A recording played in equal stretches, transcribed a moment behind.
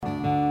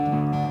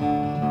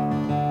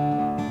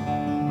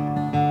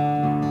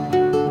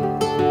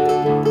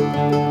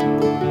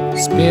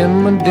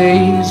spend my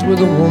days with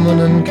a woman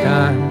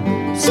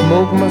unkind,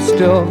 smoke my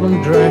stuff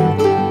and drink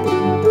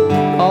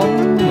all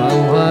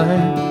my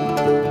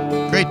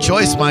wine. Great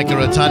choice, Micah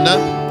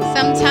Rotunda.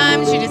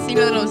 Sometimes you just need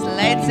a little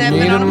Led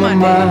Zeppelin on a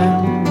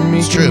Monday.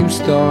 It's true.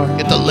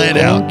 Get the lead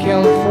out.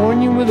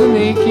 California with an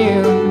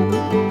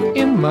aching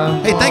in my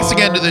heart. Hey, thanks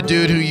again to the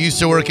dude who used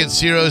to work at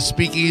Ciro's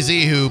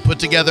Speakeasy who put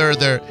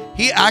together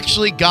he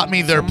actually got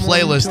me their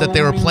playlist that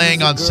they were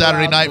playing on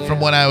Saturday night from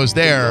when I was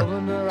there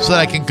so that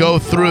I can go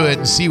through it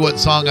and see what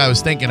song I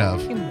was thinking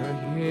of.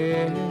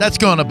 That's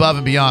going above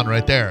and beyond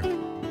right there.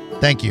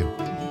 Thank you,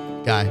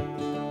 guy.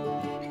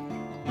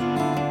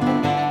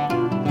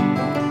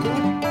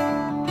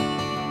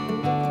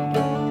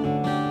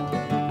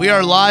 We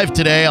are live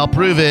today. I'll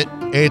prove it.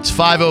 It's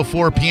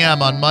 5:04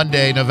 p.m. on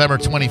Monday, November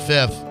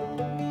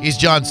 25th. He's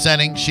John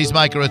Senning. She's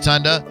Micah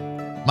Rotunda.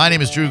 My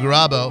name is Drew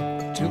Garabo.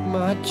 Took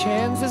my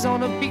chances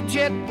on a big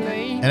jet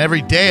plane. And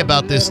every day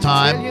about this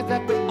time,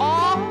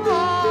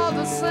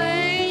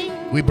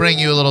 we bring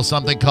you a little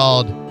something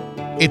called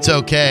It's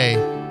Okay,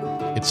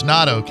 It's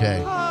Not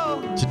Okay.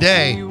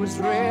 Today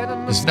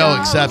is no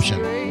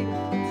exception.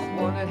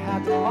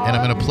 And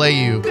I'm going to play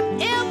you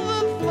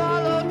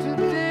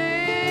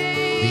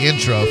the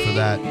intro for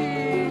that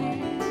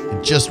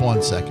in just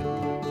 1 second.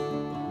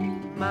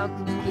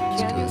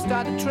 Canyons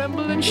start to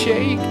tremble and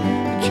shake.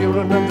 The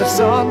children of the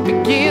sun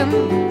begin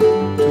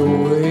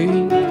to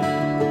wake.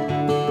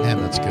 Man,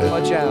 that's good.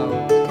 Watch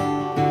out.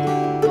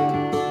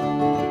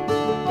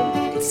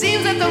 It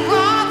seems that the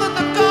wrath of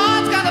the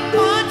gods got a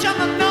punch on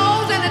the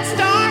nose and it's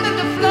starting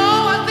to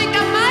flow. I think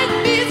I might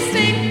be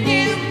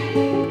sinking.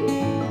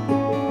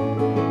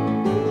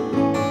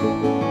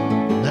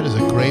 That is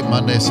a great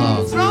Monday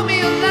song. Throw me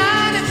a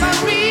line if I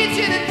reach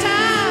you in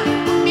time.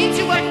 I'll meet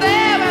you up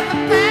there at the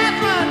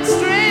path runs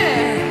straight.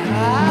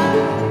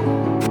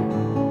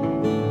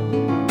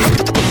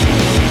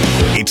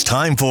 It's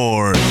time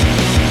for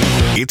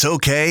It's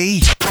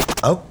Okay.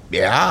 Oh,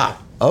 yeah.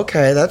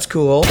 Okay, that's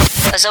cool.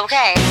 It's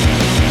okay.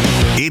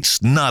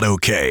 It's Not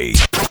Okay.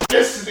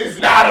 This is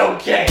not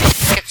okay.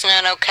 It's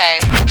not okay.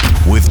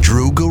 With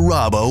Drew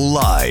Garabo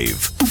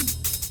live.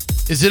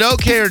 Is it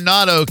okay or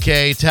not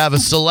okay to have a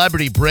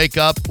celebrity break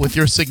up with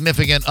your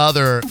significant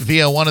other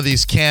via one of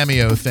these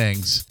cameo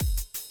things?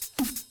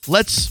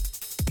 Let's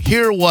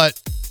hear what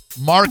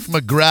Mark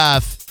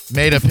McGrath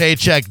made a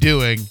paycheck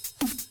doing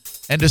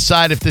and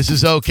decide if this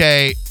is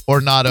okay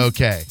or not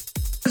okay.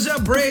 What's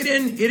up,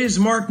 Braden? It is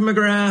Mark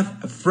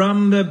McGrath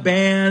from the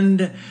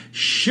band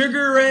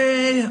Sugar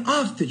Ray,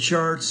 off the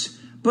charts,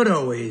 but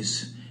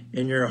always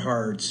in your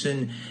hearts.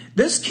 And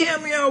this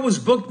cameo was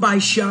booked by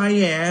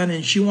Cheyenne,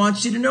 and she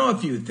wants you to know a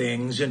few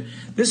things. And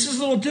this is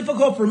a little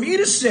difficult for me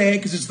to say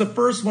because it's the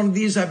first one of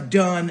these I've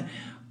done,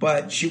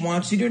 but she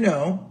wants you to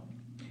know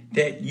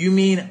that you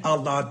mean a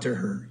lot to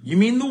her. You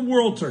mean the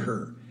world to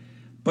her.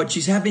 But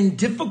she's having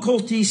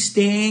difficulty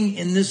staying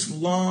in this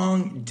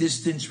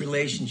long-distance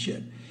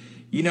relationship.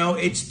 You know,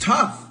 it's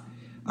tough.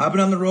 I've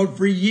been on the road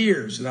for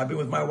years, and I've been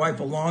with my wife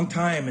a long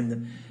time,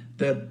 and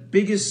the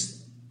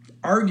biggest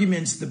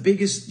arguments, the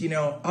biggest,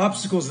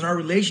 obstacles in our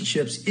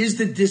relationships is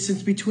the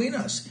distance between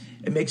us.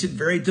 It makes it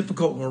very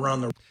difficult when we're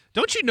on the road.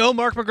 Don't you know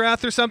Mark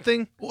McGrath or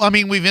something? Well, I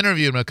mean, we've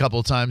interviewed him a couple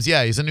of times.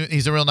 Yeah, he's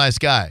a real nice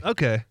guy.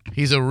 Okay.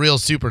 He's a real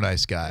super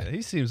nice guy. Yeah,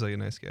 he seems like a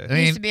nice guy. I mean,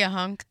 He used to be a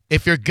hunk.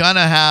 if you're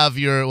gonna have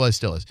he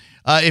still is.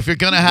 If you're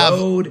gonna have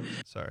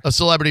a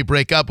celebrity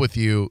break up with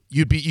you,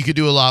 you could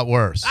do a lot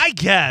worse. I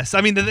guess.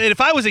 I mean,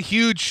 if I was a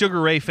huge Sugar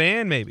Ray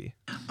fan, maybe.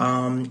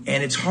 And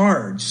it's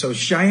hard. So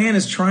Cheyenne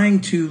is trying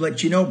to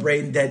let you know,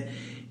 Braden, that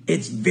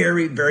it's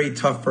very, very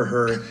tough for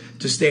her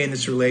to stay in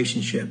this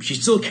relationship. She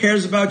still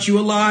cares about you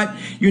a lot.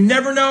 You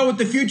never know what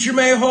the future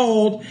may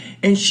hold.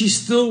 And she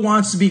still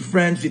wants to be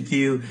friends with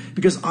you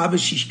because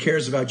obviously she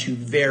cares about you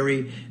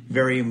very,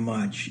 very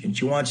much. And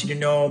she wants you to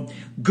know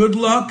good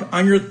luck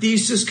on your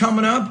thesis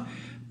coming up.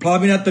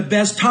 Probably not the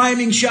best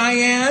timing,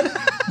 Cheyenne,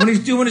 when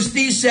he's doing his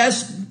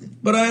thesis.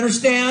 But I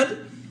understand.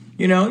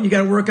 You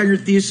got to work on your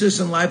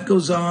thesis and life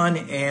goes on.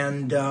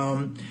 And,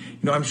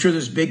 I'm sure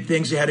there's big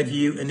things ahead of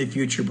you in the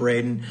future,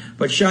 Braden.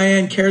 But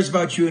Cheyenne cares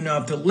about you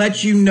enough to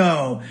let you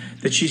know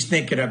that she's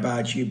thinking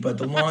about you. But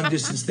the long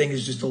distance thing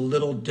is just a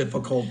little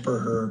difficult for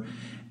her.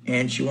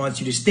 And she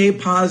wants you to stay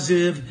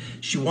positive.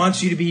 She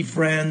wants you to be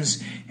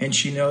friends. And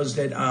she knows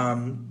that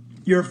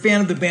you're a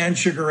fan of the band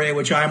Sugar Ray,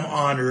 which I'm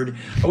honored.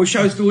 I wish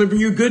I was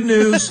delivering you good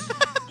news.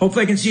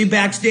 Hopefully I can see you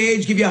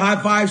backstage, give you a high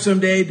five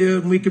someday,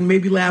 dude. And we can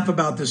maybe laugh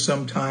about this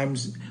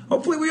sometimes.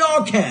 Hopefully we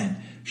all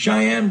can.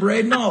 Cheyenne,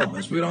 Braden, all of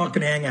us. We all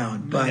can hang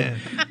out. But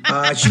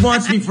she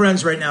wants to be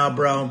friends right now,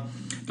 bro.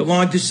 The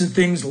long-distance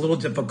thing's a little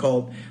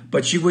difficult,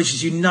 but she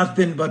wishes you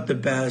nothing but the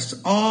best.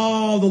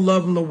 All the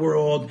love in the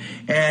world.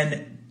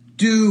 And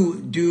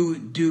do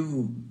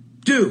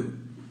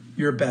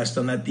your best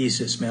on that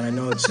thesis, man. I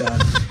know it's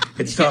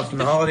tough in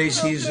the holiday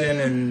season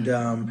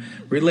and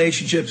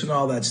relationships and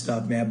all that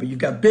stuff, man. But you've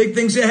got big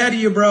things ahead of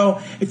you,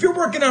 bro. If you're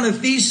working on a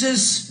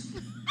thesis,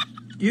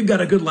 You've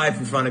got a good life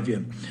in front of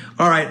you.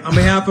 All right, on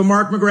behalf of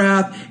Mark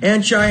McGrath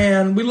and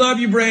Cheyenne, we love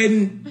you,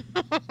 Braden.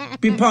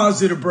 Be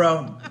positive,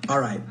 bro. All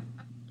right.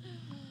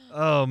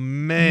 Oh,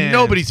 man.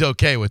 Nobody's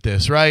okay with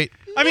this, right?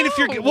 I mean, if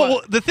you're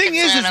well, the thing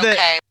is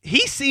that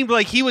he seemed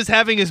like he was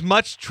having as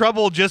much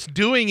trouble just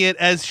doing it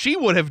as she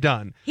would have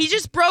done. He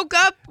just broke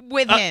up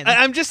with him.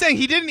 I'm just saying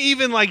he didn't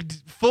even like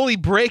fully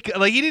break.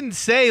 Like he didn't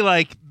say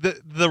like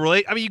the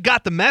relate. I mean, you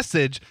got the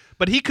message,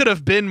 but he could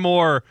have been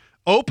more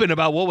open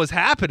about what was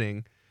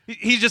happening.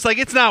 He's just like,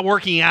 it's not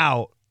working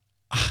out.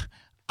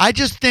 I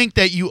just think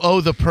that you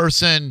owe the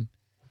person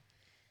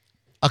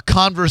a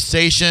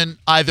conversation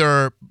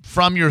either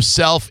from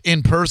yourself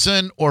in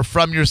person or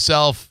from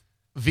yourself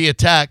via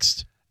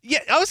text. Yeah,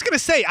 I was going to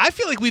say, I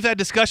feel like we've had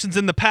discussions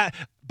in the past.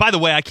 By the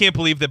way, I can't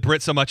believe that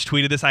Britt so much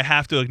tweeted this. I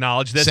have to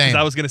acknowledge this because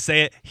I was going to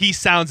say it. He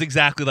sounds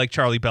exactly like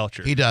Charlie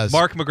Belcher. He does.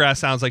 Mark McGrath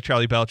sounds like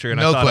Charlie Belcher, and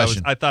No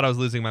question. I thought I was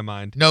losing my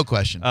mind. No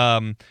question.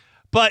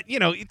 But, you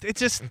know, it's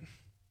just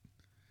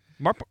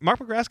Mark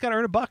McGrath's got to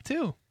earn $1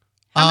 too.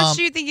 How much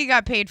do you think he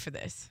got paid for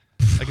this?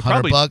 I could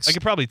 $100. I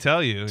could probably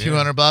tell you.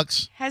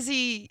 $200. Has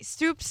he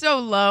stooped so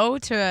low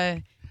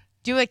to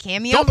do a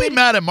cameo? Don't be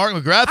mad at Mark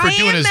McGrath for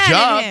doing his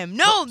job. At him.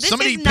 No, this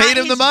somebody is not paid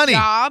him his the money.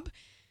 Job.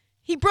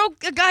 He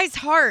broke a guy's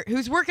heart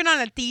who's working on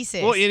a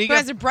thesis, Well, and who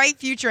has a bright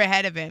future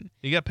ahead of him.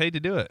 He got paid to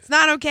do it. It's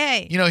not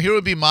okay. You know, here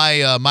would be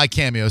my my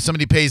cameo.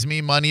 Somebody pays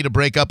me money to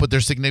break up with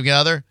their significant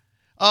other.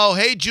 Oh,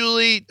 hey,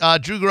 Julie.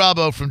 Drew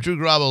Garabo from Drew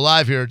Garabo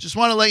Live here. Just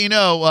want to let you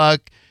know,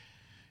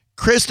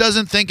 Chris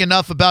doesn't think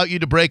enough about you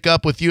to break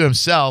up with you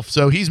himself,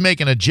 so he's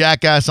making a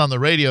jackass on the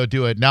radio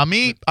do it. Now,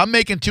 me, I'm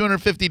making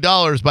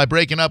 $250 by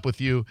breaking up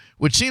with you,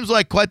 which seems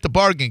like quite the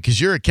bargain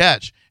because you're a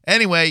catch.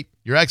 Anyway,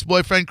 your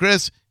ex-boyfriend,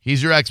 Chris,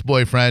 he's your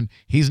ex-boyfriend.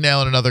 He's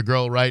nailing another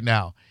girl right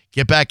now.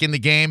 Get back in the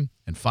game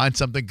and find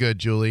something good,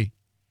 Julie.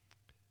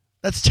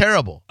 That's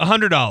terrible.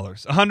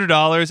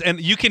 $100,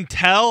 and you can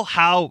tell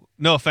how.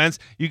 No offense,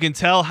 you can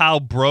tell how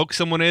broke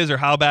someone is or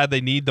how bad they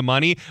need the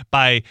money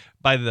by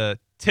the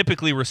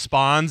typically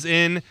responds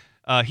in.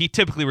 He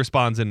typically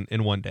responds in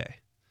 1 day.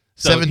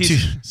 So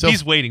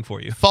he's waiting for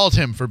you. Fault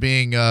him for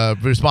being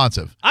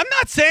responsive. I'm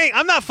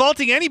not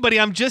faulting anybody.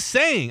 I'm just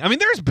saying. I mean,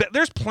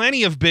 there's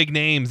plenty of big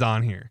names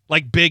on here,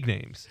 like big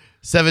names.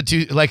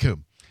 7-2, like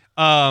whom?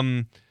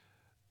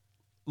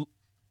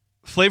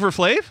 Flavor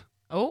Flav.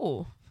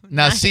 Oh.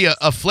 Now, nice. see, a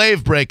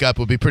Flav breakup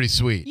would be pretty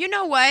sweet. You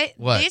know what?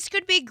 What? This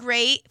could be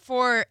great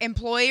for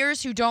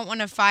employers who don't want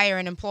to fire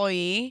an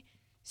employee,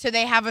 so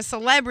they have a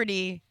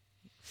celebrity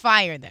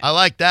fire them. I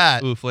like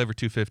that. Ooh, Flavor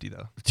 $250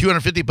 though.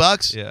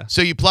 $250? Yeah.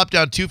 So you plop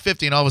down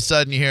 $250 and all of a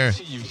sudden you hear,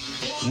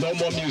 No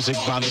more music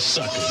by the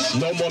suckers.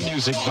 No more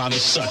music by the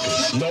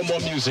suckers. No more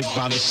music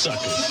by the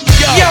suckers.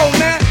 Yo,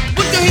 man,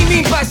 what do he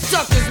mean by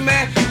suckers,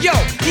 man? Yo,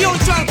 he only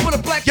trying to put a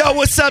black. yo,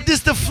 what's up?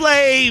 This the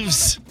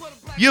Flavs.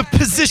 Your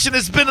position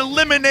has been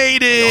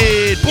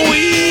eliminated. Boy.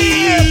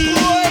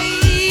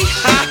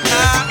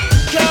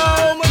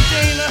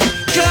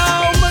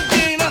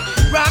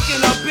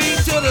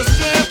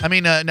 I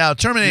mean, now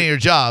terminating your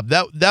job,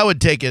 that would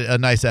take a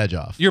nice edge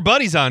off. Your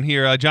buddy's on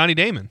here, Johnny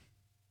Damon.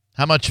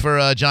 How much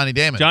for Johnny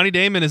Damon? Johnny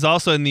Damon is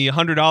also in the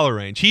 $100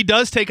 range. He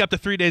does take up to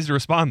 3 days to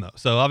respond, though.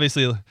 So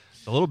obviously a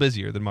little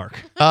busier than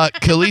Mark.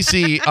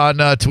 Khaleesi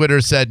on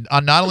Twitter said,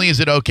 not only is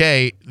it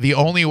okay, the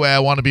only way I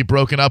want to be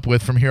broken up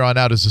with from here on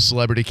out is a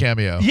celebrity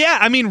cameo. Yeah,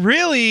 I mean,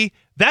 really,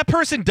 that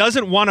person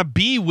doesn't want to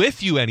be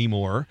with you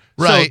anymore.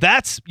 Right.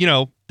 So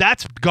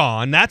that's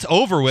gone. That's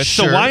over with.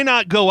 Sure. So why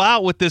not go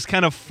out with this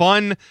kind of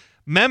fun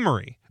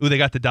memory? Ooh, they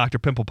got the Dr.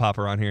 Pimple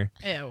Popper on here.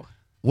 Ew.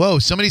 Whoa,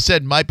 somebody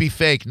said might be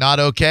fake, not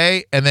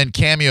okay, and then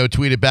Cameo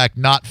tweeted back,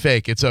 not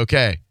fake, it's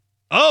okay.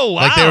 Oh,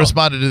 wow. Like they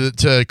responded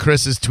to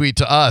Chris's tweet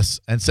to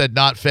us and said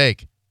not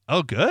fake.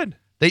 Oh, good.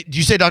 Did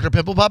you say Dr.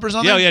 Pimple Popper's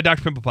on there? Yeah,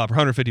 Dr. Pimple Popper,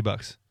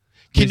 $150.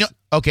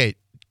 Okay.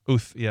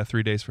 Oof, yeah,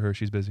 3 days for her.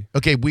 She's busy.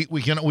 Okay,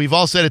 we've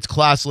all said it's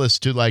classless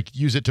to like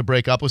use it to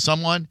break up with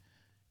someone.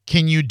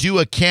 Can you do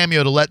a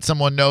cameo to let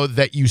someone know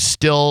that you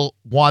still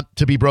want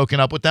to be broken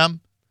up with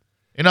them?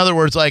 In other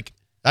words, like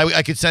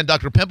I could send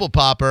Dr. Pimple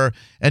Popper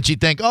and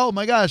she'd think, oh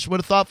my gosh, what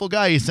a thoughtful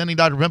guy. He's sending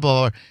Dr. Pimple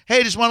Popper.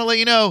 Hey, just want to let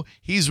you know,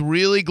 he's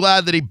really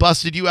glad that he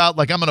busted you out.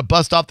 Like I'm going to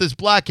bust off this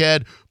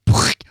blackhead.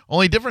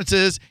 Only difference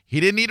is he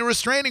didn't need a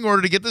restraining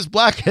order to get this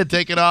blackhead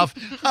taken off.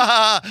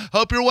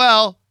 Hope you're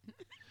well.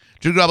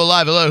 Drew Garabo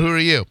Live. Hello, who are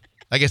you?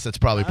 I guess that's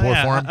probably poor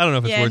form. I don't know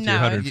if it's worth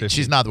your $150.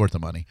 She's not worth the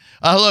money.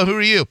 Hello, who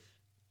are you?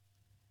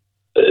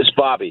 It's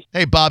Bobby.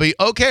 Hey, Bobby.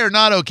 Okay or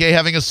not okay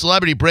having a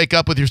celebrity break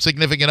up with your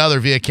significant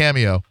other via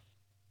cameo?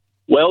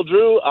 Well,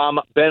 Drew,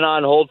 been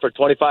on hold for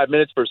 25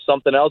 minutes for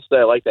something else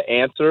that I'd like to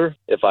answer,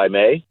 if I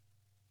may.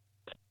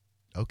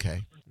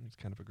 Okay. It's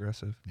kind of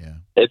aggressive. Yeah.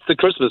 It's the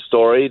Christmas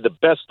story. The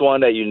best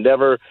one that you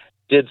never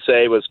did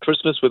say was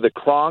Christmas with the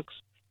Kronks,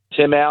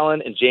 Tim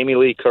Allen, and Jamie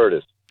Lee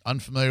Curtis.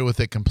 Unfamiliar with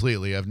it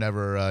completely. I've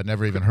never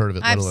even heard of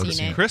it. I've let alone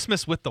seen it.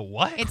 Christmas with the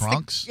what? It's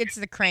Kronks? it's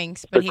the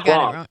Cranks, but The he got it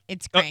Kronk. wrong.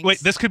 It's Cranks. Wait,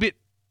 this could be.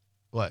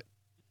 What?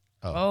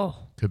 Oh.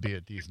 Could be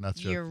a D's nuts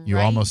joke. You're You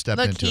right. almost stepped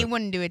Look, into he it.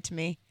 wouldn't do it to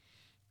me.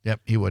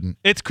 Yep, he wouldn't.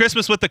 It's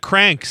Christmas with the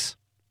Cranks.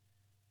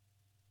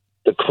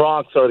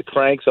 Kronks or the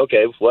Cranks.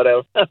 Okay,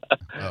 whatever.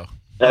 Oh.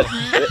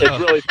 It's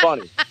really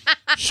funny.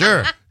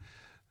 Sure.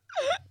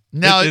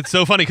 Now It's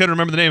so funny. Couldn't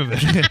remember the name of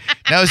it.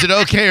 Now, is it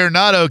okay or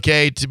not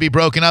okay to be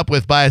broken up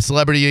with by a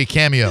celebrity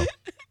cameo?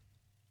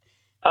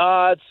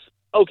 It's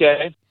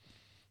okay.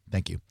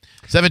 Thank you.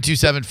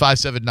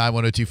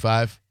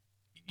 727-579-1025.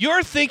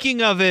 You're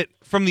thinking of it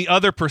from the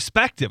other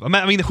perspective.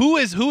 I mean, who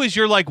is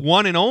your like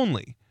one and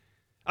only?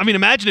 I mean,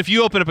 imagine if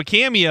you open up a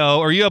Cameo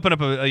or you open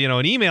up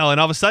an email and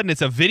all of a sudden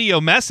it's a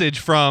video message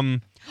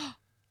from.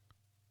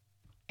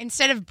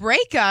 Instead of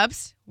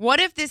breakups, what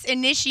if this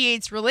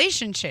initiates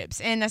relationships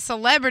and a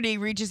celebrity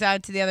reaches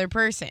out to the other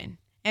person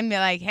and be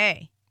like,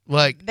 hey,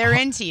 Like they're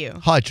into you.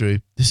 Hi, Drew.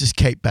 This is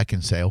Kate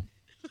Beckinsale.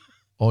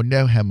 I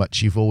know how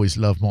much you've always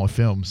loved my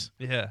films.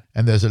 Yeah.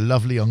 And there's a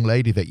lovely young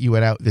lady that you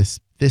went out this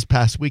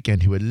past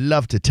weekend who would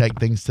love to take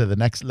things to the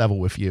next level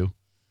with you.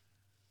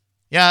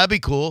 Yeah, that'd be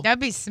cool. That'd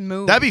be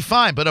smooth. That'd be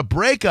fine. But a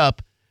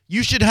breakup,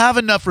 you should have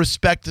enough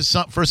respect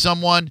for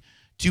someone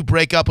to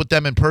break up with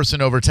them in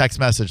person over text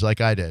message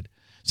like I did.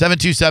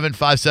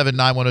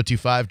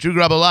 727-579-1025. Drew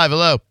Garabo Live,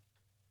 hello.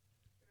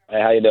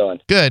 Hey, how you doing?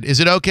 Good. Is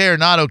it okay or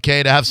not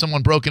okay to have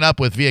someone broken up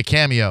with via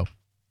Cameo?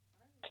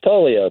 It's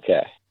totally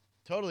okay.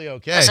 Totally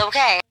okay. It's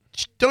okay.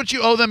 Don't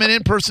you owe them an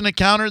in-person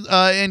encounter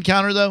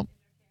though?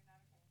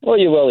 Well,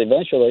 you will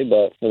eventually,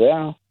 but for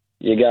now,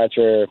 you got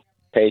your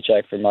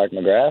paycheck from Mark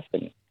McGrath,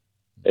 and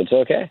it's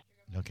okay.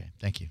 Okay,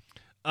 thank you.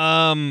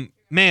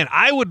 Man,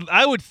 I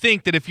would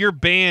think that if your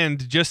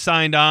band just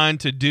signed on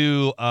to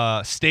do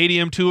a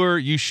stadium tour,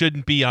 you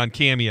shouldn't be on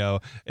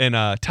Cameo. And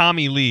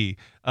Tommy Lee,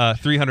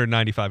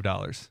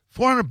 $395.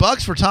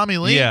 $400 for Tommy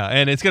Lee? Yeah,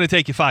 and it's going to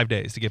take you 5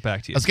 days to get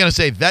back to you. I was going to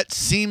say, that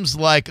seems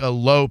like a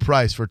low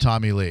price for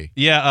Tommy Lee.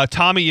 Yeah,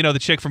 Tommy, the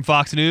chick from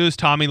Fox News,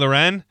 Tommy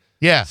Loren.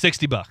 Yeah.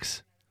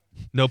 $60.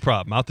 No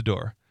problem. Out the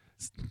door.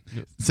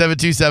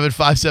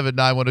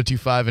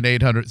 727-579-1025 and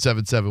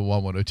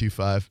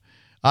 800-771-1025.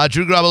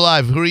 Drew Garabo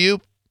Live, who are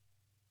you?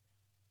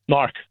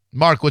 Mark.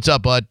 Mark, what's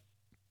up, bud?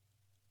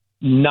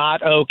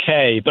 Not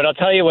okay, but I'll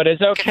tell you what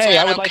is okay.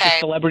 I would like a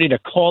celebrity to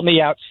call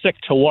me out sick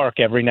to work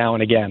every now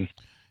and again.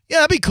 Yeah,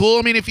 that'd be cool.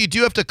 I mean, if you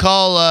do have to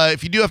call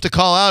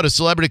out a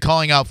celebrity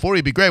calling out for you,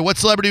 it'd be great. What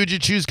celebrity would you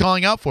choose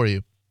calling out for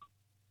you?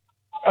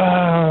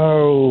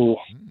 Oh,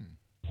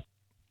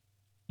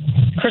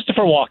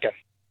 Christopher Walken.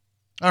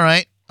 All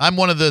right. I'm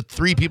one of the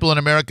 3 people in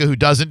America who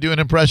doesn't do an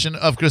impression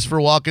of Christopher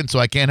Walken, so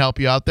I can't help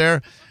you out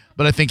there,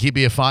 but I think he'd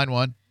be a fine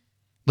one.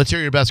 Let's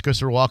hear your best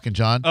Christopher Walken,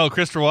 John. Oh,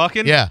 Christopher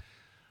Walken? Yeah.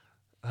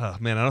 Oh,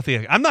 man,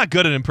 I'm not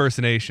good at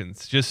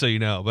impersonations, just so you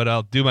know, but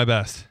I'll do my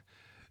best.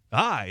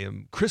 I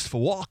am Christopher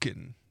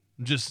Walken.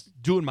 I'm just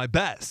doing my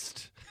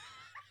best.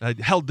 I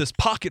held this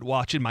pocket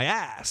watch in my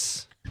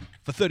ass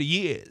for 30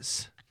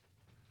 years.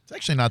 It's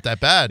actually not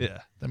that bad. Yeah.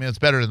 I mean, it's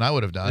better than I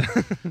would have done.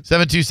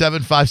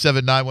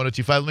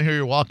 727-579-1025. Let me hear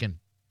your Walken.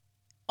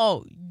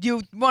 Oh,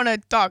 you want to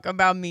talk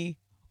about me,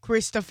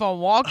 Christopher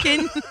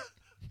Walken?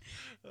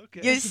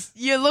 Okay.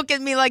 You look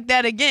at me like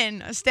that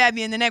again, I'll stab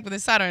you in the neck with a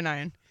soldering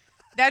iron.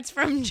 That's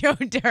from Joe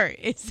Dirt.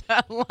 It's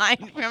a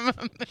line from a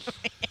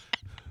movie.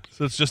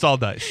 So it's just all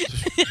dice.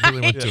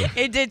 Really went to it.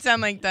 It did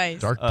sound like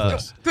dice. Dark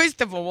place.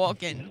 Christopher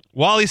Walken.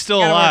 While he's still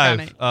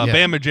Gotta work alive, Yeah.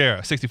 Bam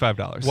Margera,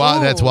 $65.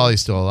 That's while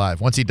he's still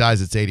alive. Once he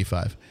dies, it's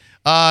 $85.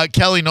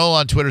 Kelly Knoll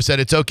on Twitter said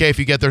it's okay if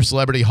you get their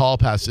celebrity hall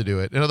pass to do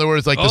it. In other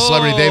words, like the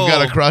celebrity they've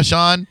got a crush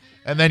on,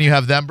 and then you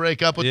have them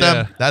break up with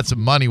them. That's a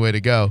money way to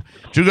go.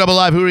 Drew Garabo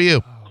Live, who are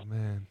you? Oh,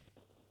 man.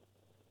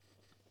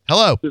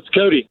 Hello. It's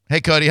Cody.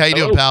 Hey, Cody. How you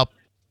doing, pal?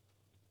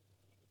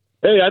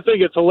 Hey, I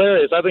think it's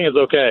hilarious. I think it's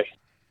okay.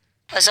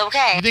 It's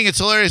okay. You think it's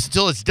hilarious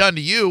until it's done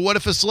to you. What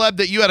if a celeb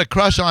that you had a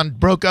crush on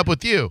broke up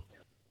with you?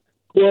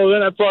 Well,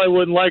 then I probably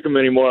wouldn't like him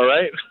anymore,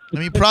 right? I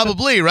mean,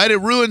 probably, right? It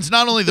ruins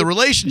not only the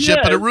relationship,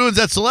 but it ruins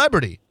that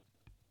celebrity.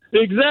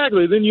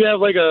 Exactly. Then you have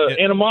like a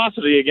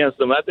animosity against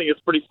them. I think it's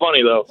pretty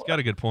funny, though. It's got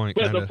a good point.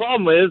 But the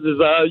problem is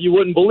you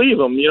wouldn't believe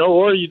them,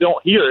 or you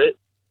don't hear it,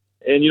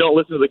 and you don't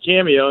listen to the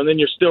Cameo, and then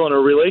you're still in a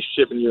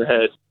relationship in your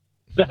head.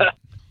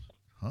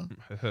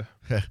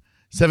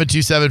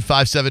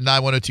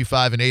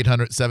 727-579-1025 and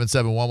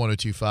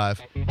 800-771-1025.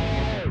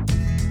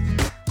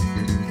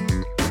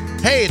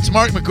 Hey, it's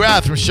Mark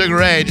McGrath from Sugar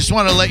Ray. Just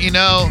want to let you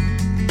know,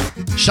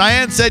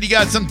 Cheyenne said you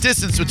got some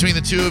distance between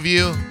the two of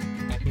you.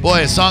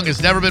 Boy, a song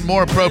has never been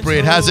more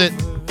appropriate, has it?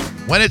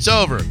 When it's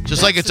over,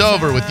 just like it's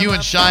over with you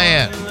and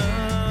Cheyenne.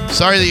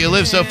 Sorry that you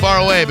live so far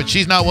away, but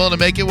she's not willing to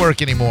make it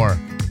work anymore.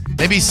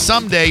 Maybe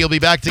someday you'll be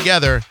back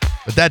together,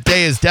 but that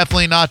day is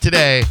definitely not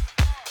today.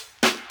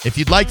 If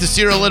you'd like to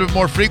see her a little bit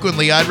more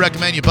frequently, I'd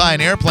recommend you buy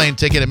an airplane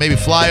ticket and maybe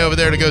fly over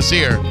there to go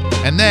see her.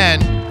 And then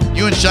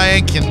you and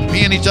Cheyenne can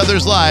be in each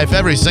other's life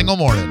every single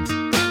morning.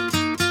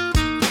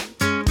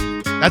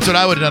 That's what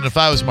I would have done if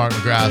I was Mark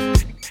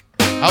McGrath.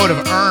 I would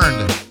have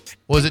earned,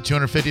 what was it,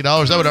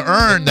 $250? I would have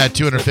earned that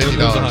 $250. It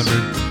was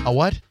 100. A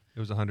what? It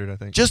was 100, I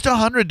think. Just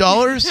 $100?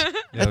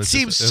 That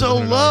seems so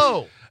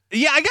low.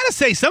 Yeah, I got to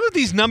say, some of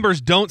these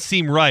numbers don't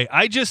seem right.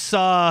 I just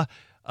saw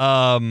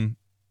Marlon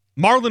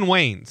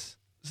Wayans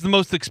It's the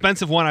most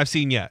expensive one I've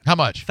seen yet. How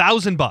much?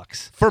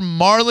 $1,000 for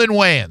Marlon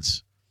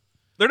Wayans.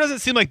 There doesn't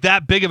seem like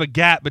that big of a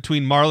gap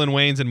between Marlon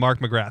Wayans and Mark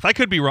McGrath. I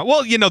could be wrong.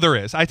 Well, there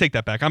is. I take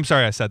that back. I'm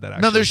sorry I said that,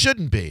 actually. No, there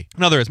shouldn't be.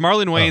 No, there is.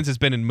 Marlon Wayans has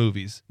been in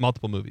movies,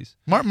 multiple movies.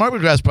 Mark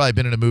McGrath's probably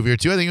been in a movie or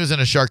two. I think he was in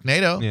a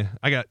Sharknado. Yeah.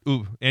 I got,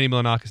 Andy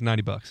Milonakis,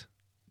 $90.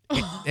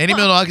 Andy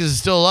Milonakis is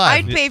still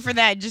alive. I'd pay for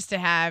that just to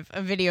have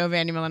a video of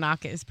Andy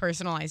Milonakis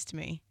personalized to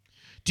me.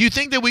 Do you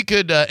think that we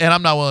could, and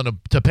I'm not willing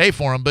to pay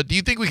for him, but do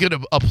you think we could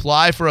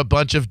apply for a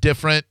bunch of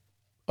different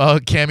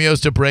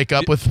cameos to break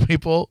up with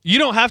people? You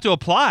don't have to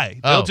apply.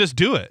 They'll just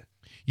do it.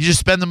 You just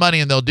spend the money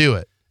and they'll do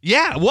it.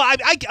 Yeah. Well,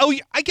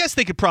 I guess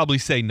they could probably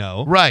say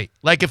no. Right.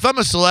 Like if I'm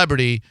a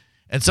celebrity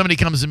and somebody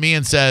comes to me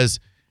and says,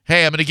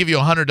 hey, I'm going to give you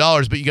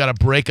 $100, but you got to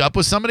break up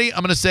with somebody,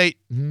 I'm going to say,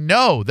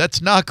 no,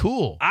 that's not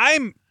cool.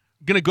 I'm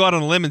going to go out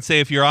on a limb and say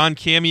if you're on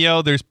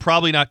Cameo, there's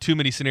probably not too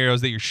many scenarios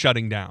that you're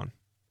shutting down.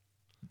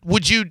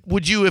 Would you,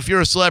 if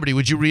you're a celebrity,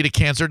 would you read a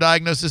cancer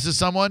diagnosis to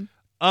someone?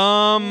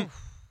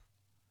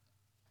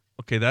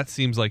 Okay, that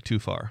seems like too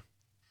far.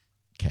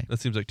 Okay.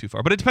 That seems like too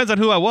far. But it depends on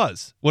who I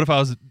was. What if I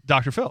was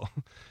Dr. Phil?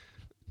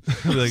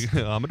 I'd be like,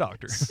 I'm a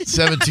doctor.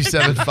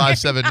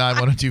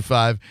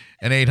 727-579-1025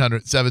 and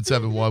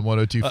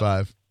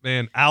 800-771-1025.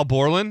 Man, Al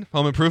Borland,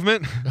 Home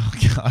Improvement. Oh,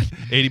 God.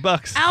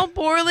 $80. Al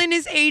Borland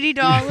is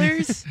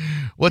 $80.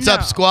 What's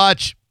up,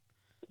 Squatch?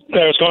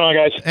 Hey, what's going on,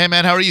 guys? Hey,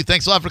 man, how are you?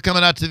 Thanks a lot for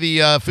coming out to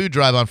the food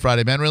drive on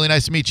Friday, man. Really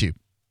nice to meet you.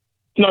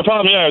 No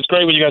problem. Yeah, it's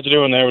great what you guys are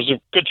doing there. It was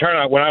a good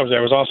turnout when I was there.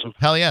 It was awesome.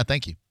 Hell yeah,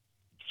 thank you.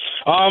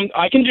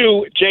 I can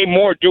do Jay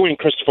Moore doing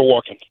Christopher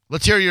Walken.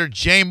 Let's hear your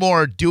Jay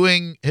Moore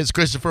doing his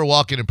Christopher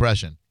Walken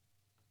impression.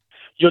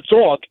 Your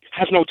dog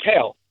has no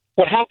tail.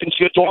 What happened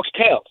to your dog's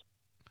tail?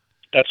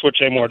 That's what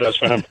Jay Moore does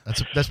for him.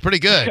 That's pretty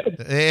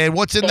good. And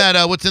what's in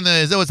that? What's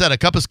that? A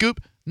cup of scoop?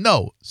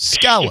 No,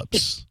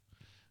 scallops.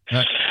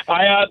 On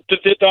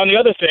the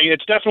other thing,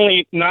 it's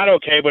definitely not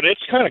okay, but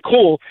it's kind of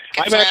cool.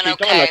 I've actually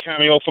done a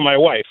cameo for my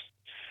wife.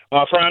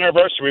 For our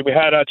anniversary, we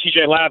had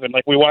TJ Lavin.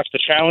 Like, we watched the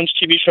Challenge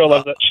TV show.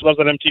 She loves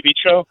that MTV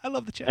show. I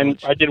love the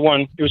Challenge. And I did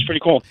one. It was pretty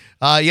cool.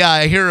 Yeah,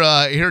 I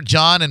hear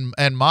John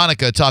and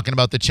Monica talking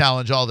about the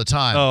Challenge all the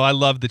time. Oh, I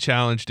love the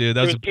Challenge, dude.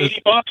 That was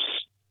 $80.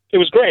 It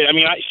was great. I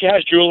mean, she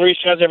has jewelry.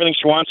 She has everything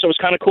she wants. So it was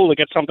kind of cool to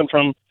get something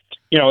from,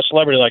 a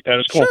celebrity like that.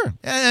 It's cool. Sure.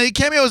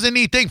 Cameo is a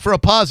neat thing for a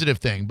positive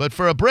thing, but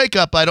for a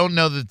breakup, I don't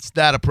know that it's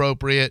that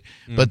appropriate.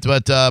 But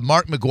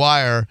Mark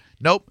McGrath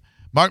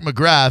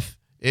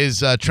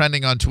is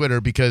trending on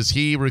Twitter because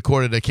he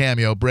recorded a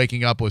cameo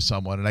breaking up with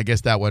someone, and I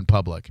guess that went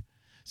public.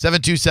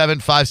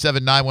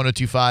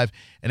 727-579-1025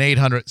 and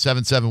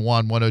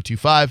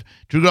 800-771-1025.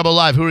 Drew Grubbo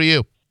Live, who are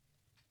you?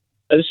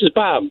 This is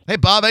Bob. Hey,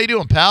 Bob, how you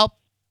doing, pal?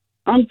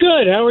 I'm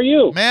good. How are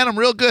you? Man, I'm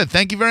real good.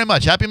 Thank you very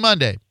much. Happy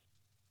Monday.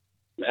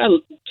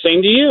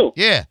 Same to you.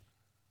 Yeah.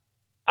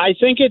 I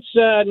think it's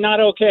not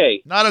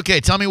okay. Not okay.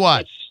 Tell me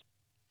why.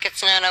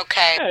 It's not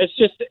okay. Yeah, it's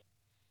just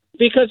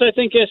because I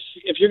think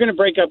if you're going to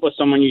break up with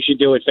someone, you should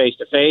do it face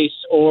to face,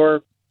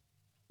 or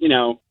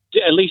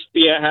at least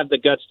have the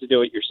guts to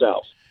do it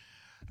yourself.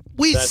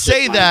 We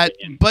say that,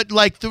 but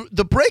like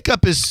the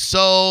breakup is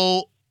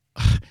so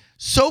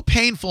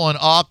painful and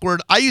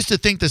awkward. I used to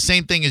think the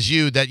same thing as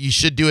you, that you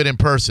should do it in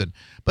person.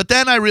 But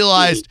then I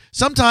realized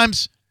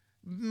sometimes,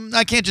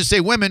 I can't just say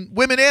women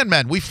and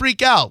men, we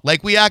freak out.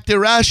 Like, we act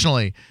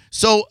irrationally.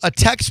 So a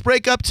text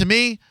breakup, to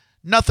me,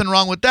 nothing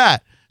wrong with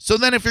that. So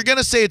then if you're going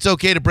to say it's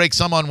okay to break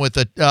up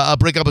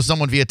with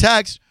someone via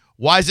text,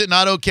 why is it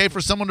not okay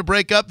for someone to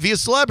break up via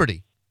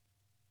celebrity?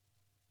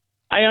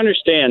 I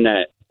understand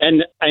that.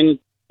 And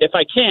if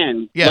I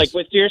can, like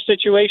with your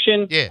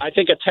situation, I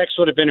think a text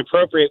would have been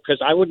appropriate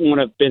because I wouldn't want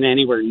to have been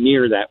anywhere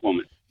near that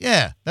woman.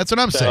 Yeah, that's what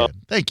I'm saying.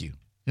 Thank you.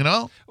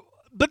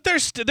 But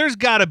there's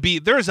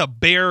a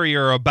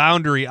barrier, a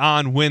boundary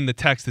on when the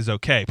text is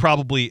okay,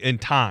 probably in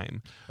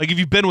time. Like if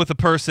you've been with a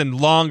person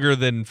longer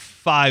than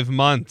 5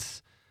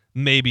 months,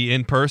 maybe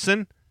in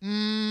person.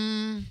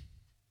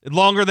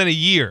 Longer than a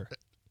year.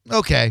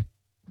 Okay.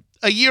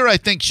 A year, I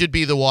think, should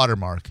be the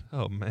watermark.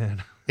 Oh,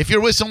 man. If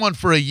you're with someone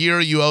for a year,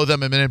 you owe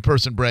them an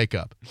in-person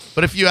breakup.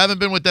 But if you haven't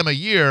been with them a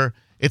year,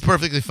 it's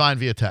perfectly fine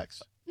via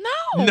text.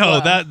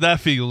 No, that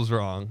feels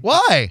wrong.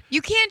 Why?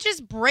 You can't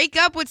just break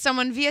up with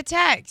someone via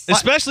text.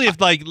 Especially if,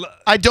 like,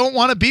 I don't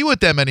want to be with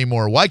them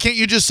anymore. Why can't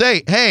you just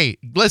say, hey,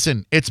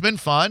 listen, it's been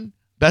fun.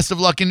 Best of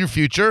luck in your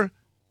future,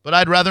 but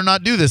I'd rather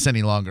not do this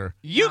any longer.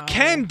 You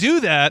can do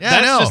that.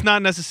 Yeah, That's just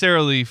not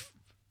necessarily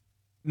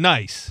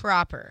nice.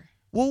 Proper.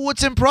 Well,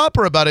 what's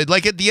improper about it?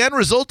 Like, the end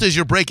result is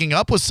you're breaking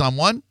up with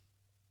someone.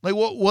 Like,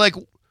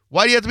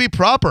 why do you have to be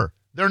proper?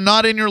 They're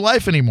not in your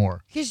life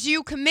anymore. Because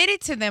you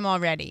committed to them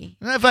already.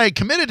 And if I had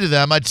committed to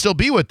them, I'd still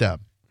be with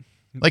them.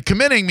 Like,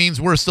 committing means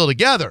we're still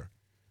together.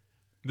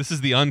 This is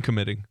the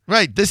uncommitting.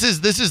 Right. This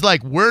is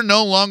like, we're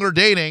no longer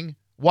dating.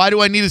 Why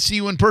do I need to see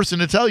you in person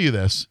to tell you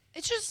this?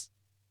 It's just,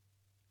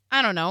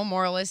 I don't know,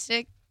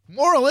 moralistic.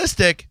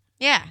 Moralistic?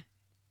 Yeah.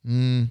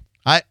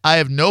 I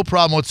have no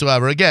problem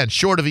whatsoever. Again,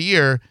 short of a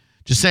year,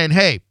 just saying,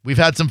 hey, we've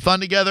had some fun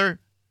together.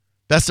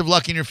 Best of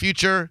luck in your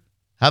future.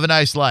 Have a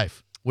nice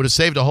life. Would have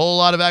saved a whole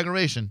lot of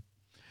aggravation.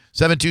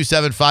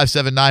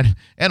 727-579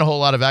 and a whole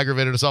lot of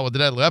aggravated assault with the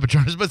deadly weapon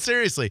charges. But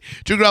seriously,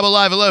 Drew Garabo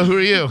Live. Hello, who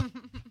are you?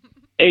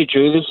 Hey,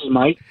 Drew, this is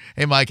Mike.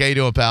 Hey, Mike, how you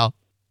doing, pal?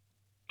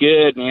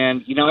 Good,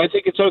 man. I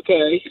think it's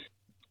okay.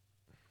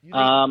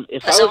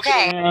 If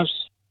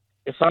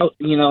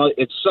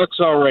it sucks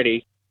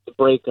already, the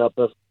breakup.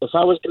 If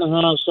I was going to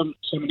have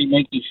somebody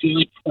make me feel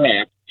like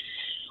crap,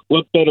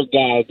 what better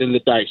guy than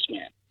the Dice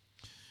Man?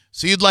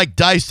 So you'd like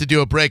Dice to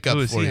do a breakup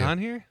is for he you? on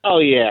here? Oh,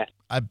 yeah.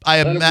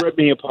 Let him rip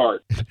me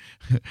apart.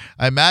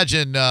 I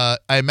imagine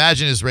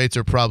his rates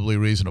are probably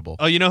reasonable.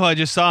 Oh, you know who I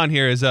just saw on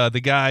here is the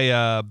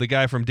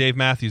guy from Dave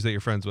Matthews that you're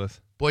friends with.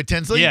 Boyd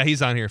Tinsley? Yeah,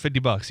 he's on here.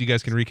 $50. You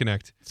guys can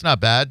reconnect. It's not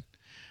bad.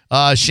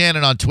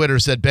 Shannon on Twitter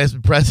said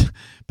best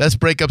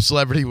breakup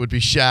celebrity would be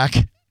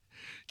Shaq.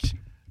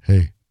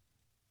 Hey,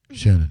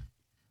 Shannon.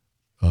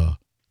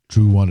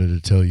 Drew wanted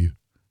to tell you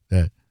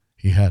that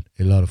he had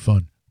a lot of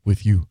fun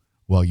with you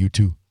while you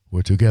two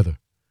were together,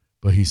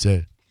 but he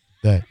said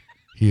that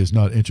he is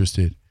not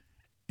interested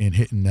in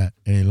hitting that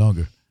any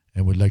longer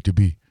and would like to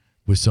be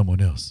with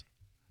someone else.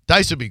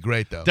 Dice would be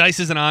great, though. Dice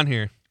isn't on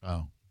here.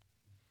 Oh.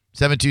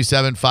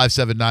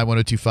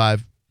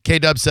 727-579-1025.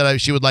 K-Dub said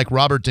she would like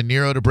Robert De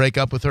Niro to break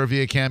up with her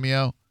via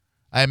Cameo.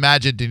 I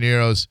imagine De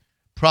Niro's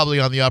probably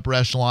on the upper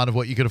echelon of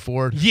what you could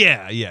afford.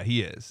 Yeah,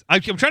 he is.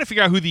 I'm trying to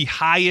figure out who the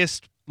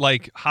highest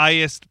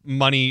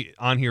money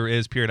on here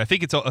is, period. I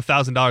think it's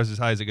 $1,000 as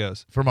high as it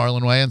goes. For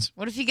Marlon Wayans?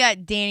 What if you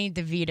got Danny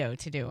DeVito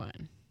to do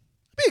one?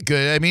 Be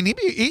good. I mean,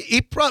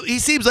 he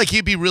seems like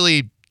he'd be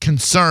really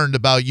concerned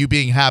about you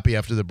being happy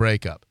after the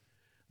breakup.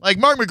 Like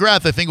Mark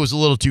McGrath, I think was a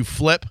little too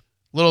flip, a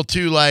little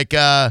too like,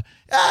 blah,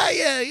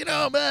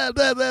 blah,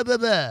 blah, blah,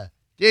 blah.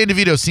 Danny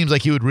DeVito seems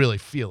like he would really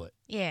feel it.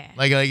 Yeah.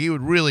 Like he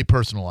would really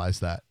personalize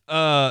that.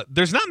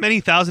 There's not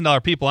many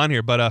 $1,000 people on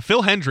here, but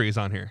Phil Hendry is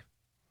on here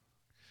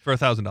for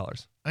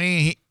 $1,000. I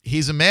mean,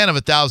 he's a man of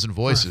 1,000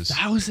 voices.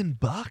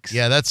 $1,000?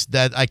 Yeah, that's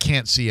that. I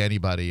can't see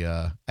anybody.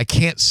 I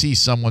can't see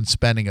someone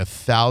spending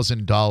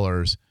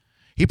 $1,000.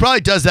 He probably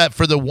does that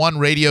for the one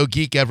radio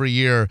geek every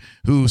year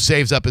who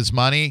saves up his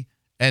money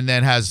and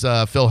then has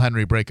Phil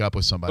Hendry break up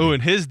with somebody. Oh,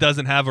 and his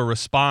doesn't have a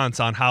response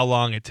on how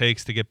long it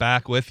takes to get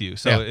back with you,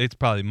 so it's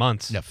probably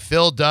months. Yeah,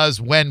 Phil does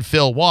when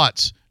Phil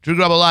wants. Drew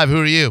Garabo Live. Who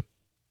are you?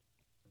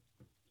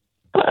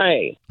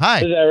 Hi.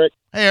 Hi. This is Eric.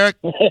 Hey, Eric.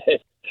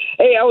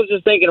 Hey, I was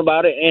just thinking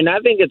about it, and I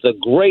think it's a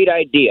great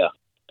idea.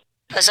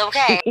 It's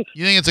okay.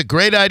 You think it's a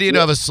great idea to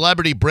have a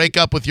celebrity break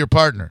up with your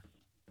partner?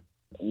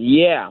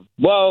 Yeah.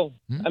 Well,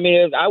 I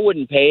mean, I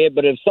wouldn't pay it,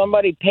 but if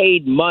somebody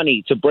paid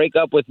money to break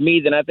up with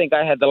me, then I think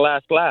I had the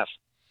last laugh.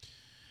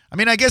 I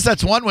mean, I guess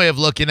that's one way of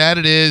looking at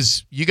it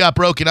is you got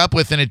broken up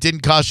with and it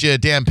didn't cost you a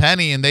damn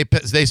penny and they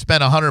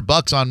spent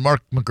 $100 on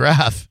Mark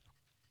McGrath.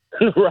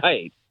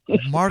 Right.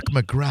 Mark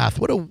McGrath.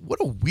 What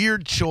a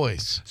weird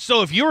choice.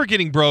 So if you were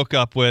getting broke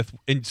up with,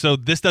 and so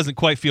this doesn't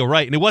quite feel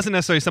right, and it wasn't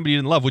necessarily somebody you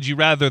didn't love, would you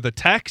rather the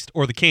text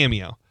or the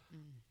Cameo?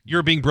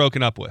 You're being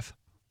broken up with.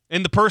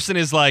 And the person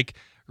is like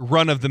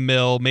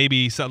run-of-the-mill,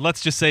 maybe, so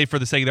let's just say for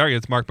the sake of the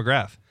argument, it's Mark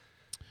McGrath.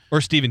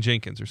 Or Stephen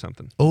Jenkins or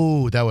something.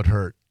 Oh, that would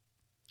hurt.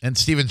 And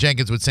Stephen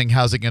Jenkins would sing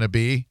How's It Gonna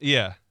Be?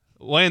 Yeah.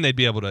 Well, and they'd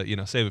be able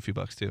to, save a few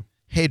bucks too.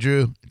 Hey,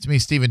 Drew. It's me,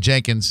 Stephen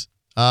Jenkins.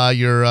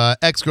 Your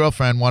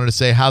ex-girlfriend wanted to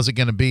say, how's it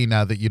going to be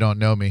now that you don't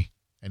know me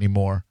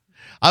anymore?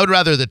 I would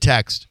rather the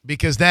text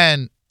because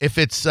then if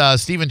it's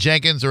Stephen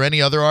Jenkins or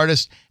any other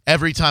artist,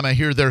 every time I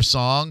hear their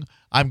song,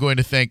 I'm going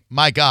to think,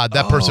 my God,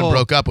 that person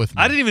broke up with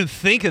me. I didn't even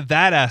think of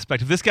that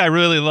aspect. If this guy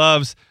really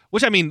loves,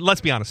 which I mean,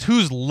 let's be honest,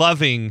 who's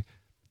loving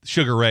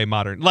Sugar Ray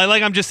modern?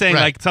 Like I'm just saying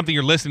like something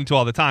you're listening to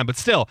all the time, but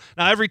still,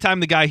 now every time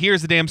the guy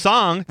hears the damn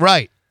song.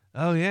 Right.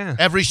 Oh, yeah.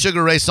 Every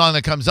Sugar Ray song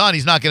that comes on,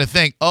 he's not going to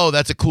think, oh,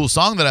 that's a cool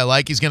song that I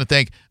like. He's going to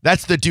think,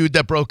 that's the dude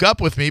that broke up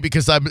with me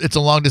because it's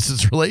a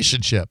long-distance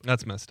relationship.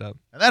 That's messed up.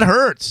 And that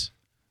hurts.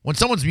 When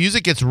someone's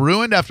music gets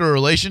ruined after a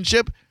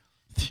relationship,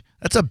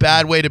 that's a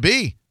bad way to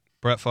be.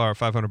 Brett Favre,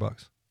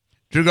 $500.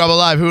 Drew Garabo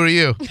Live, who are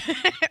you?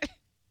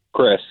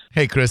 Chris.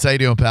 Hey, Chris. How you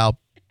doing, pal?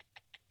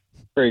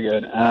 Pretty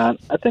good. I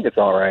think it's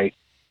all right.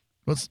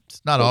 Well,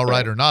 it's not all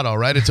right or not all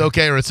right. It's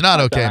okay or it's not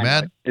okay,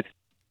 man. It's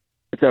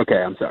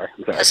okay. I'm sorry.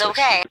 It's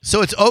okay.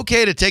 So it's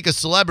okay to take a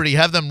celebrity,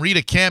 have them read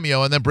a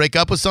Cameo, and then break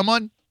up with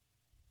someone?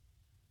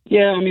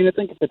 Yeah, I mean, I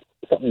think if it's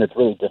something that's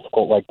really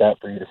difficult like that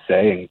for you to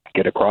say and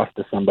get across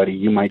to somebody,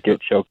 you might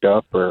get choked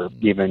up or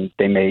even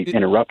they may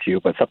interrupt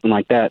you. But something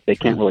like that, they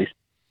can't really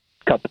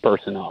cut the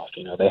person off.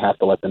 They have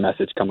to let the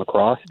message come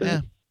across.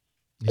 Yeah.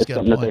 It's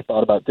something that they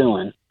thought about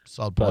doing.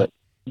 Solid point.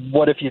 But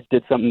what if you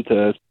did something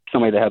to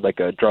somebody that had like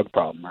a drug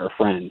problem or a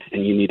friend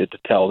and you needed to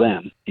tell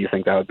them? Do you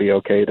think that would be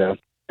okay to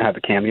have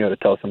a Cameo to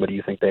tell somebody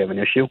you think they have an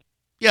issue?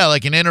 Yeah,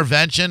 like an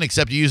intervention,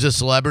 except you use a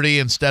celebrity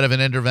instead of an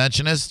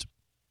interventionist.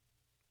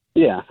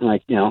 Yeah,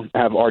 like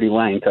have Artie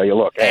Lang tell you,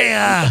 look, hey,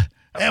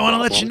 I want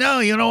to let you know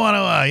you don't want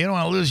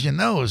to lose your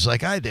nose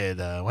like I did.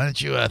 Why don't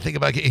you think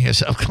about getting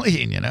yourself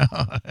clean? Yeah,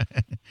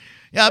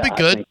 that'd be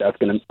good. I think that's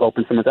going to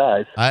open some of his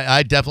eyes.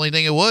 I definitely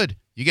think it would.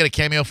 You get a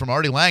Cameo from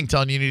Artie Lang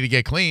telling you need to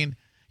get clean.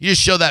 You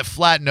just show that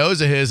flat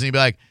nose of his, and you'd be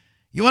like,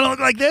 You want to look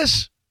like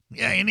this?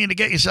 Yeah, you need to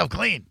get yourself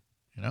clean.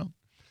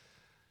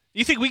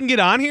 You think we can get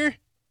on here?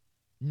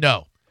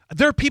 No.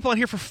 There are people on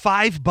here for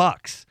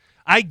 $5.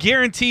 I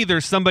guarantee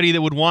there's somebody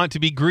that would want to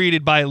be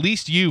greeted by at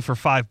least you for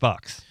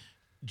 $5.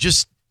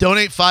 Just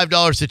donate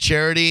 $5 to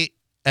charity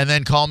and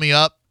then call me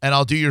up and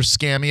I'll do your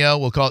Scameo.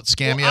 We'll call it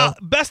Scameo. Well,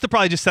 best to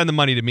probably just send the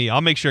money to me.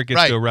 I'll make sure it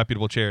gets to a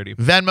reputable charity.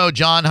 Venmo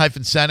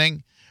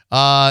John-Senning.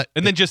 And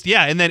then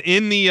and then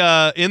in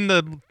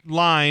the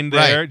line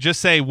there, just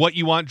say what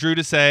you want Drew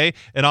to say,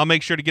 and I'll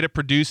make sure to get it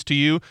produced to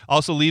you.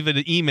 Also leave it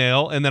an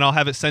email, and then I'll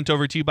have it sent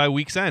over to you by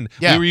week's end.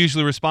 Yeah. We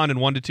usually respond in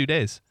 1 to 2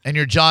 days. And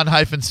you're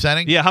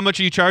John-Senning? Yeah, how much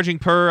are you charging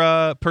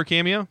per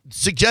Cameo?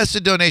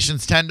 Suggested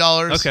donations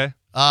 $10. Okay.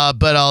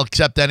 But I'll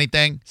accept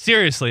anything.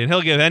 Seriously, and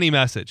he'll give any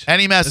message.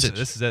 Any message.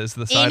 This is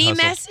the side hustle.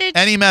 Message?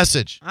 Any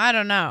message. I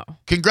don't know.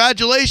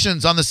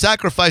 Congratulations on the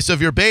sacrifice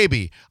of your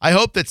baby. I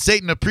hope that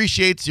Satan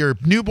appreciates your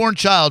newborn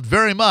child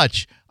very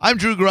much. I'm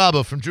Drew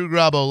Garabo from Drew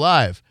Garabo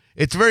Live.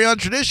 It's very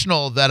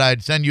untraditional that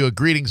I'd send you a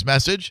greetings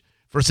message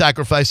for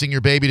sacrificing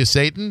your baby to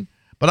Satan,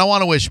 but I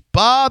want to wish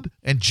Bob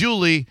and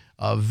Julie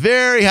a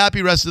very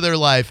happy rest of their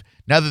life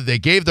now that they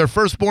gave their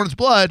firstborn's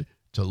blood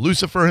to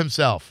Lucifer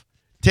himself.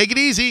 Take it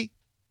easy.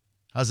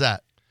 How's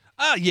that?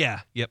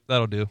 Yeah. Yep,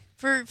 that'll do.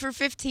 For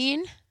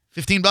 15?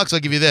 $15, I'll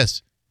give you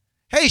this.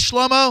 Hey,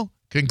 Shlomo,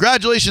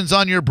 congratulations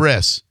on your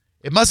bris.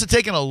 It must have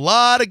taken a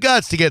lot of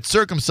guts to get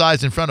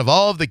circumcised in front of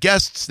all of the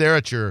guests there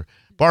at your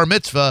bar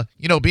mitzvah,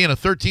 being a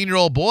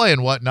 13-year-old boy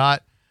and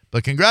whatnot.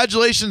 But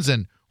congratulations,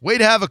 and way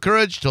to have the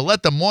courage to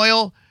let the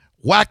moil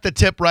whack the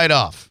tip right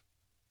off.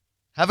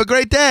 Have a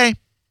great day.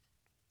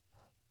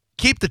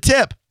 Keep the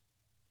tip.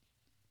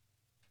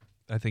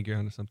 I think you're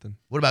onto something.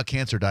 What about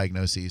cancer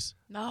diagnoses?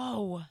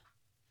 No.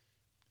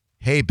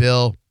 Hey,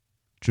 Bill.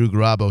 Drew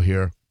Garabo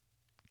here.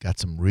 Got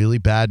some really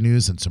bad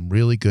news and some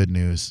really good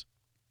news.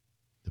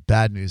 The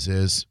bad news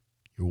is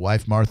your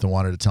wife Martha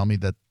wanted to tell me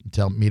to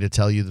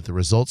tell you that the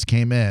results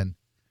came in,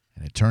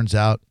 and it turns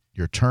out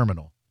you're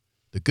terminal.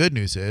 The good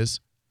news is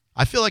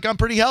I feel like I'm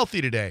pretty healthy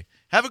today.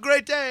 Have a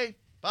great day.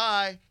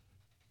 Bye. A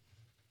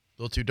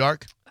little too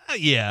dark?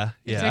 Yeah.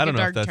 Like I don't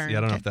know if dark that's turn. I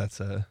don't know if that's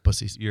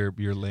pussies. Your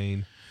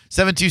lane.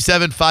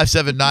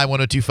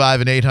 727-579-1025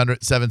 and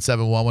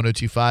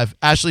 800-771-1025.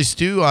 Ashley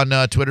Stew on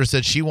Twitter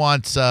said she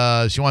wants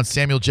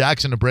Samuel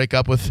Jackson to break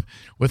up with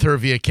her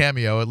via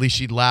Cameo. At least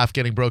she'd laugh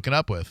getting broken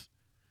up with.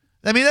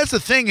 I mean, that's the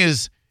thing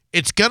is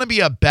it's going to be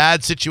a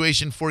bad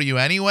situation for you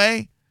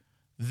anyway.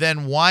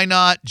 Then why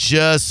not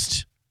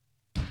just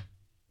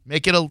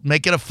make it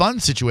a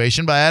fun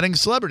situation by adding a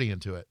celebrity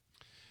into it?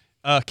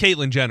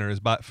 Caitlyn Jenner is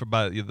by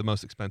the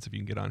most expensive you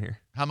can get on here.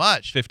 How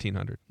much?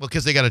 $1,500. Well,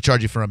 because they got to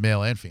charge you for a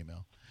male and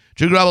female.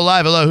 Drew Garabo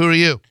Live. Hello, who are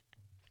you?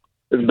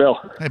 This is Bill.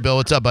 Hey, Bill.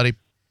 What's up, buddy?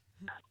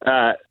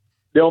 The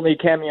only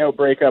Cameo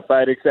breakup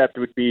I'd accept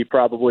would be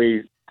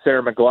probably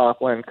Sarah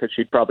McLachlan, because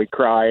she'd probably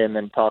cry and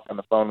then talk on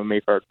the phone with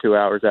me for 2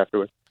 hours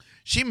afterwards.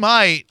 She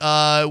might.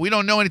 We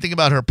don't know anything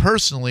about her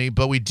personally,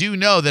 but we do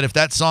know that if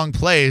that song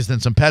plays, then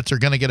some pets are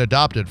going to get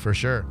adopted for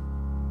sure.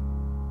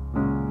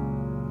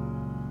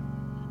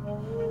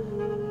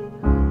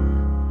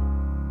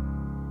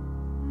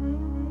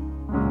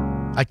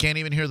 I can't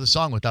even hear the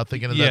song without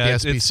thinking of the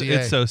SPCA.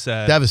 It's so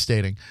sad.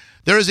 Devastating.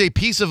 There is a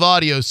piece of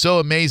audio so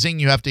amazing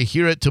you have to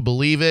hear it to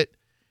believe it.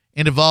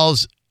 It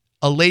involves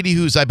a lady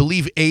who's, I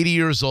believe, 80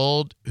 years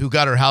old who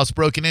got her house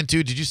broken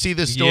into. Did you see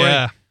this story?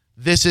 Yeah.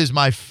 This is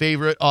my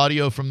favorite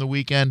audio from the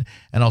weekend,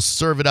 and I'll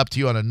serve it up to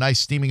you on a nice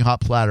steaming hot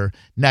platter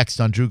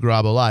next on Drew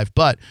Garabo Live.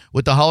 But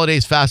with the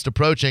holidays fast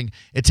approaching,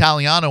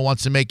 Italiano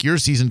wants to make your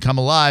season come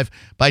alive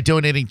by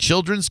donating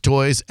children's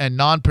toys and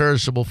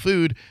non-perishable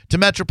food to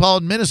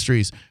Metropolitan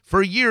Ministries.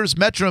 For years,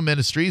 Metro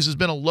Ministries has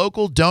been a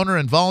local donor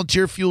and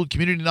volunteer-fueled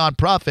community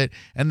nonprofit,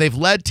 and they've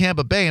led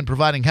Tampa Bay in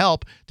providing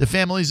help to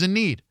families in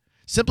need.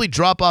 Simply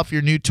drop off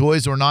your new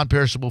toys or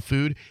non-perishable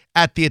food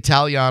at the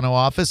Italiano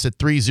office at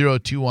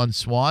 3021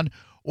 Swan,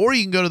 or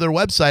you can go to their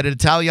website at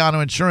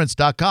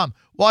italianoinsurance.com.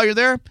 While you're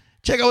there,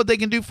 check out what they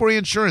can do for you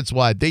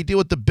insurance-wide. They deal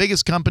with the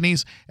biggest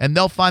companies, and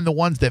they'll find the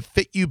ones that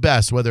fit you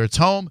best, whether it's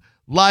home,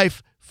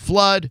 life,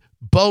 flood,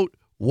 boat,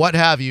 what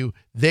have you.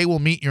 They will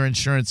meet your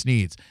insurance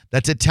needs.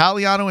 That's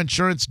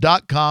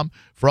italianoinsurance.com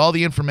for all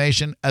the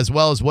information, as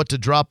well as what to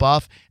drop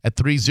off at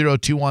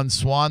 3021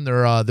 Swan,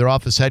 their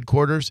office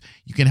headquarters.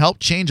 You can help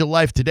change a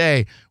life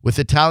today with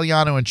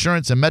Italiano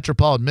Insurance and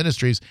Metropolitan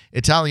Ministries.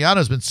 Italiano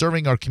has been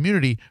serving our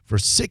community for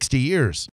 60 years.